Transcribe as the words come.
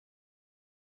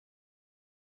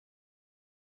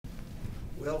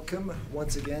Welcome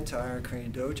once again to Iron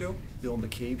Crane Dojo. Bill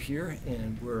McCabe here,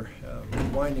 and we're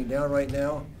winding down right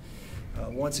now.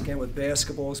 Once again with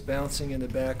basketballs bouncing in the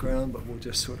background, but we'll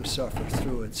just sort of suffer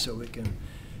through it so we can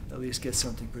at least get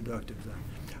something productive done.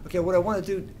 Okay, what I want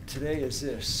to do today is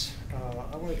this.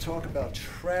 I want to talk about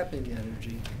trapping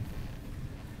energy.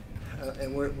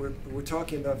 And we're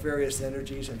talking about various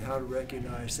energies and how to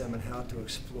recognize them and how to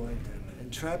exploit them.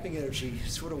 And trapping energy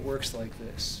sort of works like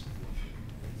this.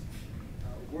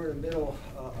 We're in the middle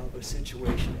of a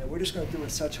situation, and we're just going to do it in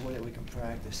such a way that we can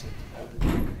practice it.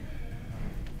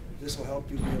 This will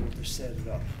help you be able to set it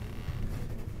up.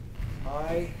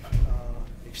 I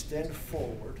extend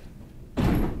forward,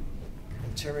 and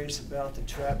Terry's about to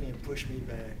trap me and push me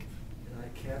back, and I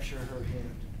capture her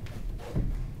hand.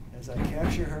 As I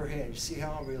capture her hand, you see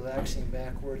how I'm relaxing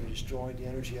backward and just drawing the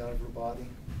energy out of her body?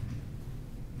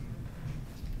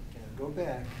 And go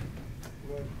back.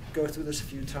 We're going to go through this a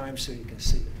few times so you can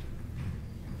see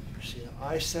it. See,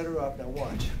 I set her up. Now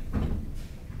watch.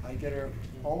 I get her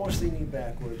almost leaning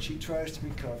backward. She tries to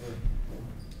recover.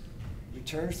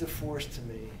 Returns the force to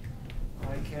me.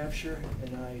 I capture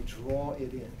and I draw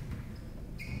it in.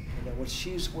 And then what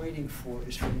she's waiting for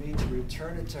is for me to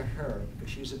return it to her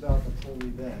because she's about to pull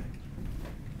me back.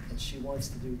 And she wants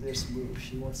to do this move.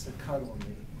 She wants to cut on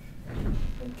me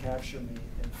and capture me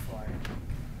and fire.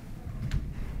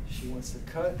 She wants to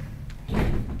cut.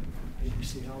 You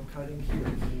see how I'm cutting here,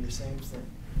 doing the same thing.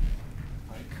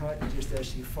 I cut just as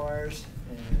she fires,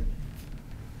 and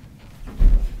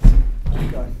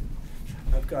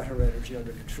I've got her energy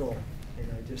under control.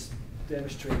 And I just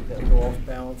demonstrated that little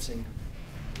off-balancing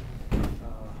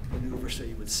maneuver so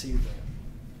you would see that.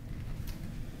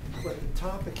 But the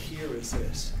topic here is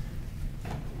this.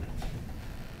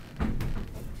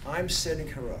 I'm setting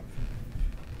her up.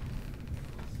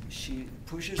 She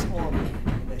pushes on me,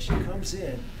 and as she comes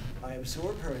in, I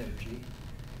absorb her energy,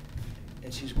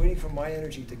 and she's waiting for my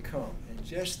energy to come. And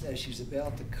just as she's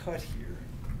about to cut here,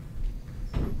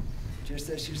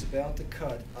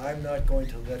 I'm not going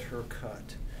to let her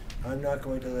cut. I'm not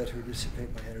going to let her dissipate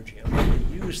my energy. I'm going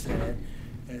to use that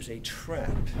as a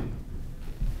trap.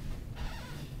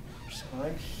 So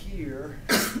I'm here,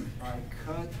 I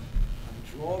cut,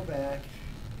 I draw back,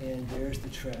 and there's the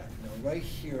trap. Now right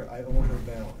here, I own her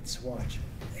balance. Watch.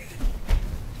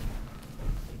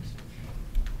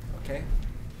 Okay?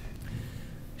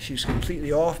 She's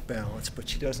completely off balance, but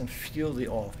she doesn't feel the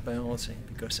off balancing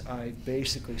because I've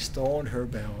basically stolen her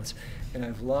balance, and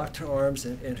I've locked her arms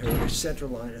in her center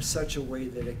line in such a way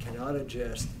that it cannot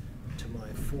adjust to my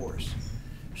force.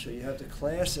 So you have the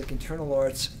classic internal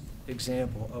arts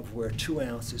example of where 2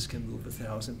 ounces can move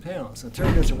 1,000 pounds. Now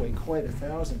Terry doesn't weigh quite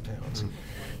 1,000 pounds.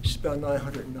 She's about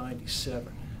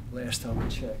 997 last time I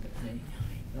checked.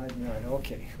 99,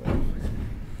 okay. Well,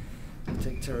 I'll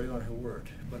take Terry on her word.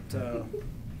 But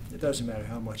it doesn't matter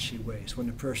how much she weighs. When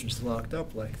the person's locked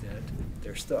up like that,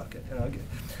 they're stuck. And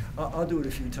I'll do it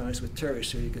a few times with Terry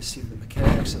so you can see the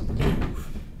mechanics of the move.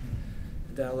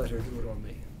 And then I'll let her do it on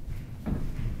me.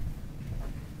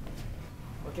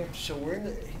 Okay, so we're in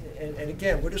the, and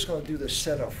again, we're just going to do the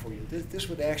setup for you. This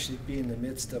would actually be in the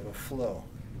midst of a flow.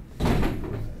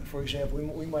 For example,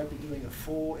 we might be doing a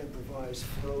full improvised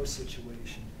flow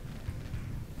situation.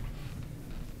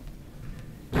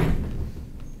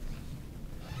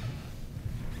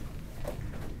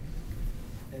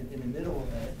 And in the middle of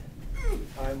that,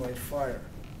 I might fire.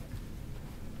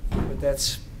 But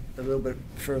that's a little bit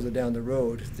further down the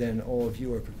road than all of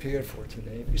you are prepared for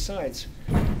today. Besides,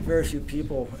 very few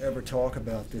people ever talk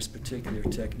about this particular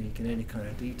technique in any kind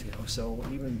of detail, so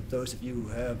even those of you who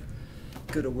have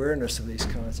good awareness of these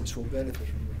concepts will benefit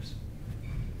from this.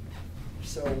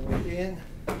 So we're in,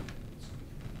 I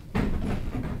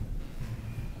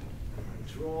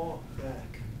draw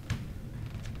back.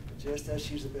 Just as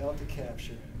she's about to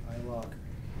capture, I lock her.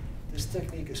 This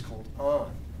technique is called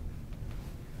on.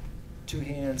 2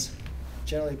 hands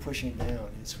generally pushing down.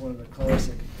 It's one of the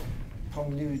classic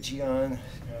Peng Nu Jian,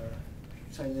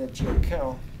 Jiu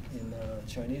Kao in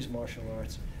Chinese martial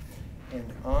arts. And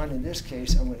on, in this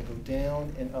case, I'm going to go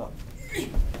down and up.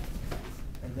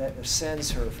 And that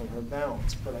ascends her from her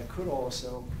balance. But I could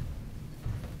also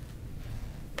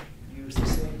use the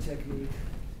same technique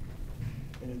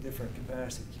in a different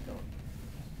capacity. Keep going.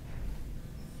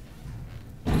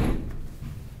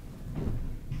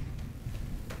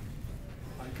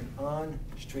 On,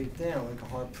 straight down, like a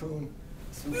harpoon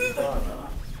through the body.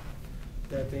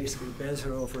 That basically bends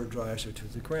her over or drives her to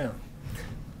the ground.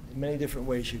 In many different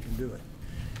ways you can do it.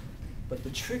 But the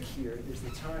trick here is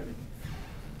the timing.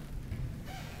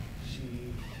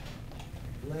 She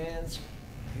lands,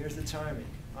 here's the timing.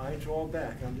 I draw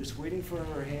back. I'm just waiting for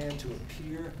her hand to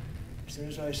appear. As soon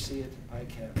as I see it, I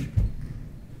capture.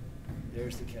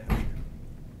 There's the capture.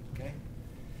 Okay?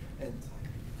 And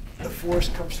the force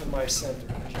comes from my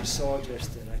center, as you saw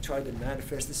just then. I tried to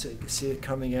manifest it so you can see it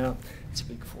coming out. It's a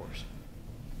big force.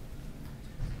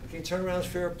 Okay, turnaround is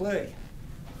fair play.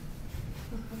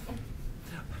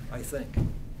 I think.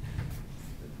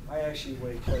 I actually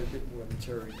weigh quite a bit more than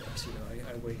Terry does. You know,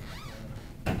 I weigh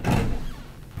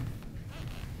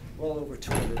well over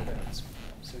 200 pounds.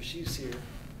 So she's here.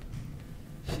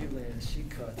 She lands. She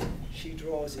cuts. She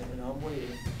draws in, and I'm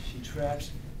waiting. She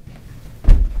traps.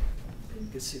 And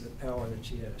you can see the power that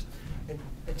she has. And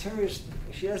Terry's,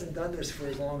 she hasn't done this for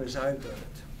as long as I've done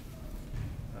it.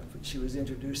 But she was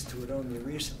introduced to it only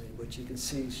recently. But you can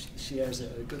see she has a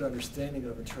good understanding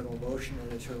of internal motion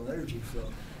and internal energy flow.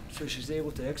 So she's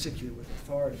able to execute with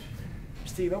authority.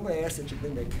 Steve, I'm going to ask that you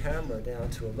bring the camera down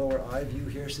to a lower eye view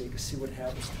here so you can see what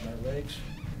happens to my legs.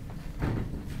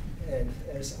 And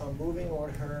as I'm moving on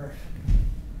her,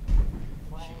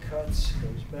 she cuts,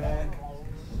 goes back,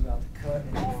 is about to cut,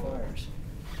 and she fires.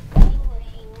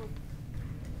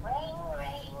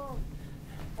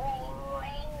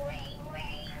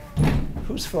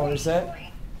 Whose phone is that?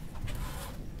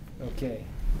 Okay.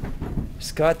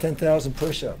 Scott, 10,000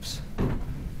 push-ups.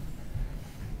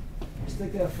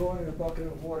 Stick that phone in a bucket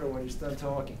of water when he's done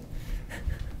talking.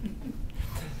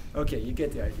 Okay, you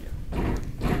get the idea.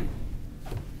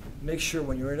 Make sure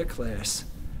when you're in a class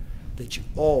that you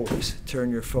always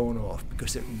turn your phone off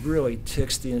because it really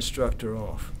ticks the instructor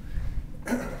off.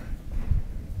 Okay.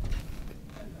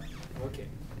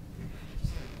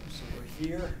 So we're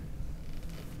here.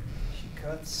 She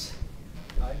cuts.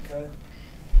 I cut.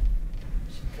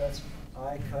 She cuts.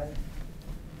 I cut.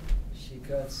 She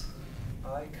cuts.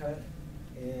 I cut.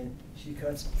 And she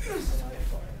cuts, and I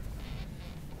fire.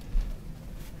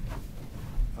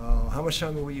 How much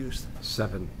time have we used?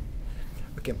 7.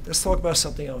 Okay, let's talk about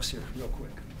something else here real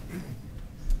quick.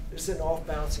 This is an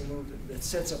off-balancing move that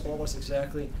sets up almost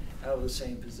exactly out of the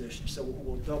same position. So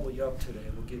we'll double you up today.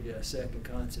 We'll give you a second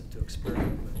concept to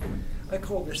experiment with. I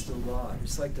call this the rod.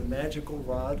 It's like the magical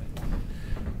rod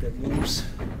that moves,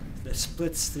 that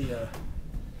splits the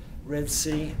Red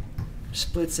Sea,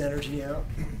 splits energy out.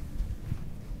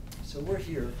 So we're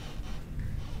here,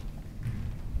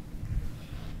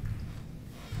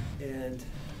 and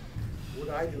what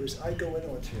I do is I go in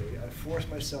on Terry. I force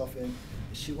myself in.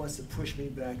 She wants to push me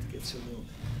back to get some room.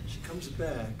 She comes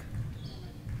back,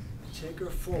 take her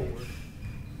forward,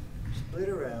 split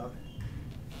her out,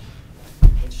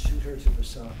 and shoot her to the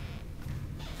side.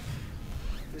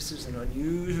 This is an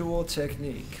unusual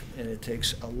technique, and it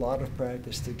takes a lot of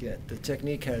practice to get. The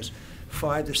technique has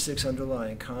 5 to 6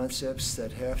 underlying concepts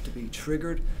that have to be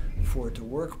triggered for it to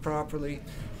work properly.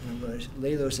 And I'm going to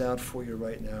lay those out for you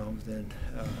right now. Then,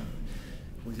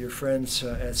 with your friends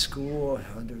at school,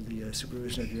 under the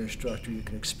supervision of your instructor, you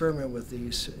can experiment with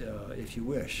these if you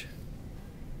wish.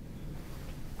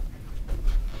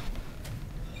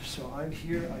 So I'm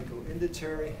here. I go into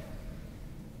Terry.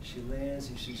 She lands,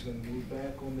 and she's going to move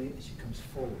back on me, and she comes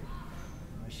forward.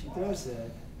 As she does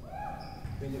that,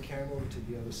 bring the camera over to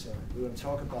the other side. We're going to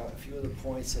talk about a few of the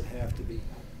points that have to be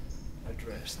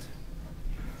addressed.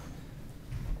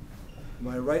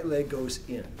 My right leg goes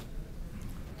in,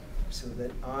 so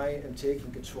that I am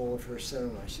taking control of her center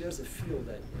line. She doesn't feel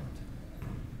that yet.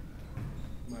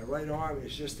 My right arm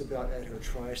is just about at her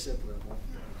tricep level.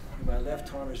 My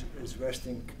left arm is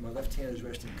resting, my left hand is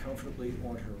resting comfortably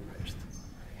on her wrist.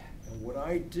 And what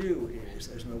I do is,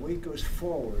 as my weight goes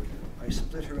forward, I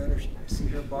split her energy. I see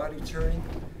her body turning.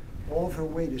 All of her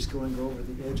weight is going over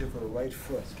the edge of her right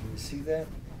foot. Can you see that?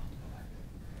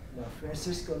 Now,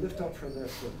 Francisco, lift up her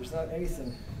left foot. There's not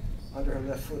anything under her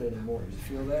left foot anymore. Do you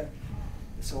feel that?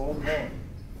 It's all gone.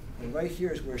 And right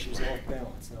here is where she's off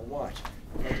balance. Now watch.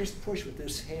 If I just push with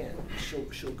this hand,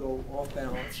 she'll go off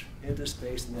balance into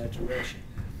space in that direction.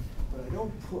 But I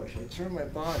don't push. I turn my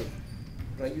body.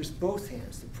 But I use both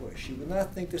hands to push. You would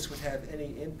not think this would have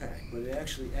any impact, but it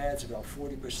actually adds about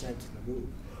 40% to the move.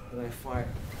 And I fire.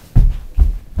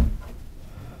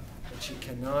 But she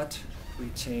cannot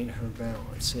retain her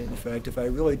balance. In fact, if I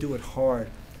really do it hard,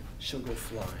 she'll go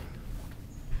flying.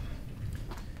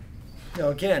 Now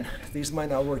again, these might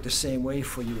not work the same way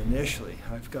for you initially.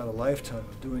 I've got a lifetime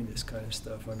of doing this kind of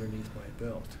stuff underneath my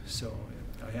belt. So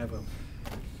I have a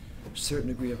certain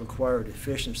degree of acquired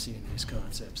efficiency in these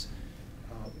concepts.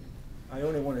 I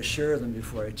only want to share them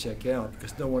before I check out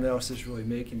because no one else is really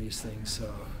making these things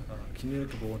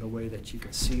communicable in a way that you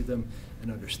can see them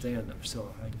and understand them.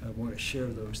 So I want to share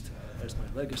those as my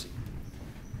legacy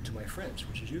to my friends,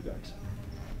 which is you guys.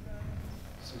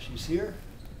 So she's here.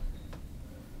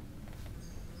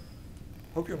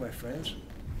 Hope you're my friends.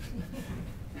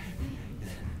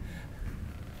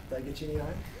 Did I get you in the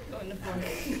eye? Go in the front.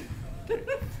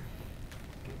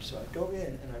 So I go in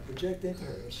and I project into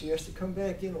her, and she has to come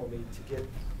back in on me to get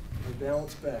her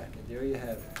balance back, and there you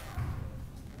have it.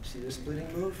 See the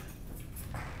splitting move?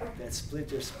 That split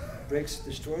just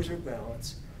destroys her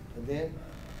balance, and then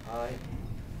I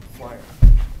fire.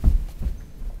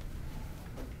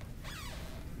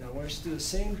 Now I want us to do the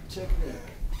same technique.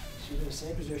 She's in the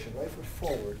same position, right foot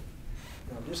forward.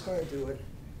 Now I'm just going to do it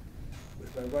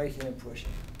with my right hand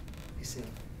pushing. You see,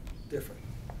 different.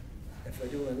 If I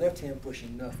do my left hand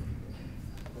pushing, nothing.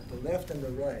 But the left and the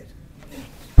right.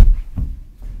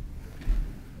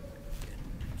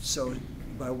 So,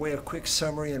 by way of quick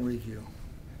summary and review,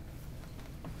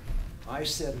 I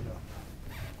set it up.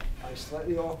 I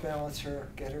slightly off balance her,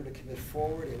 get her to commit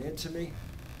forward and into me.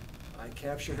 I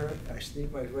capture her, I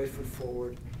sneak my right foot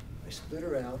forward, I split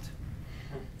her out,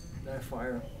 and I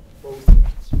fire both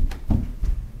hands.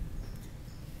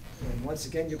 And once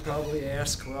again, you probably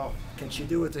ask, well, can she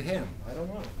do it to him? I don't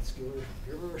know. Let's give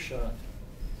her a shot.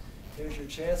 Here's your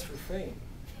chance for fame.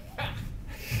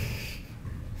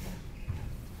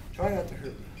 Try not to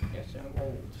hurt me. Yes, sir. I'm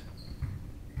old.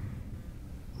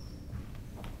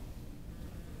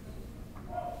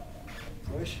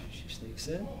 Push, she sneaks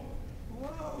in.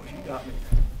 Whoa, she got me.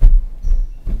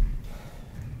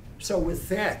 So with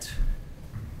that,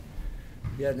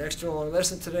 we had an extra long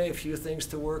lesson today, a few things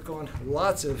to work on,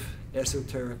 lots of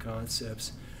esoteric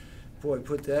concepts. Boy,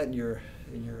 put that in your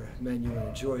menu and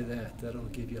enjoy that. That'll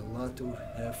give you a lot to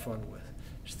have fun with.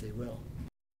 Stay well.